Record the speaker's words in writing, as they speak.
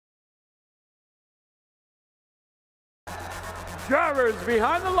Drivers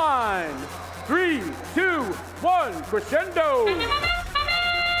behind the line. 3, 2, 1, crescendo.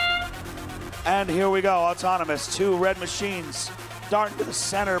 And here we go, autonomous. 2 red machines darting to the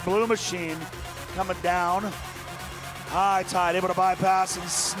center. Blue machine coming down. High Tide able to bypass and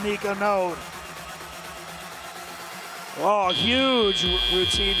sneak a note. Oh, huge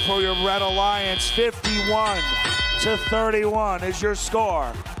routine for your Red Alliance. 51-31 is your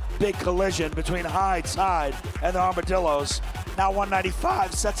score. Big collision between High Tide and the Armadillos. Now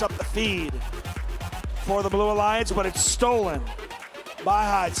 195 sets up the feed for the Blue Alliance, but it's stolen by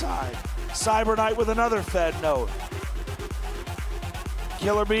High Tide. Cyber Knight with another fed note.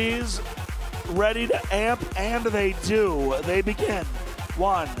 Killer Bees ready to amp, and they do. They begin.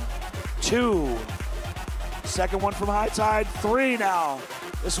 1, 2. Second one from High Tide, 3 now.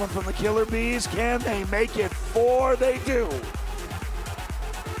 This one from the Killer Bees. Can they make it 4? They do.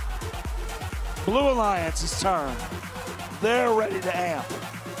 Blue Alliance's turn. They're ready to amp.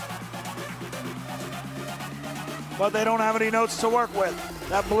 But they don't have any notes to work with.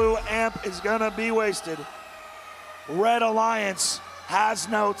 That blue amp is gonna be wasted. Red Alliance has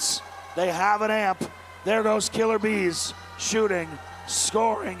notes. They have an amp. There goes Killer Bees, shooting,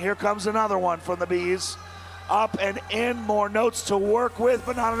 scoring. Here comes another one from the Bees. Up and in, more notes to work with,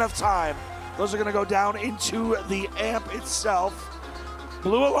 but not enough time. Those are gonna go down into the amp itself.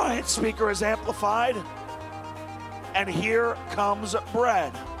 Blue Alliance speaker is amplified. And here comes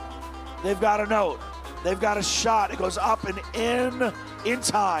Bread. They've got a note. They've got a shot. It goes up and in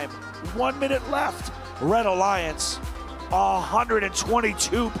time. 1 minute left. Red Alliance,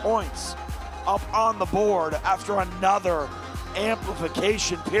 122 points up on the board after another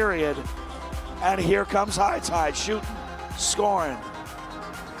amplification period. And here comes High Tide shooting, scoring.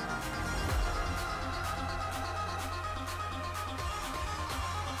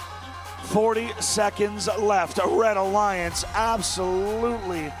 "40 seconds left. A Red Alliance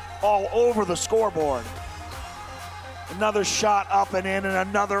absolutely all over the scoreboard. Another shot up and in, and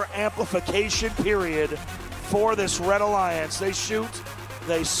another amplification period for this Red Alliance. They shoot,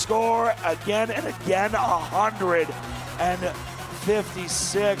 they score again and again.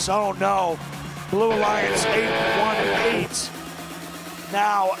 156. Oh no. Blue Alliance 818.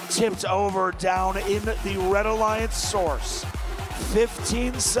 Now tipped over down in the Red Alliance source.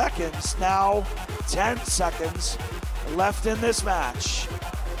 15 seconds, now 10 seconds left in this match.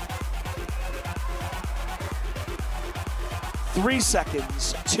 3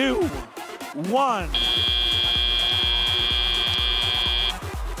 seconds, 2, 1.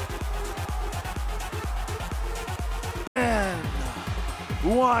 And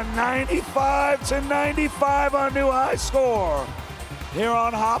 195-95, our new high score. Here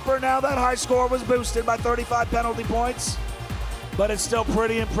on Hopper, now that high score was boosted by 35 penalty points, but it's still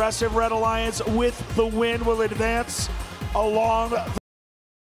pretty impressive. Red Alliance with the win will advance along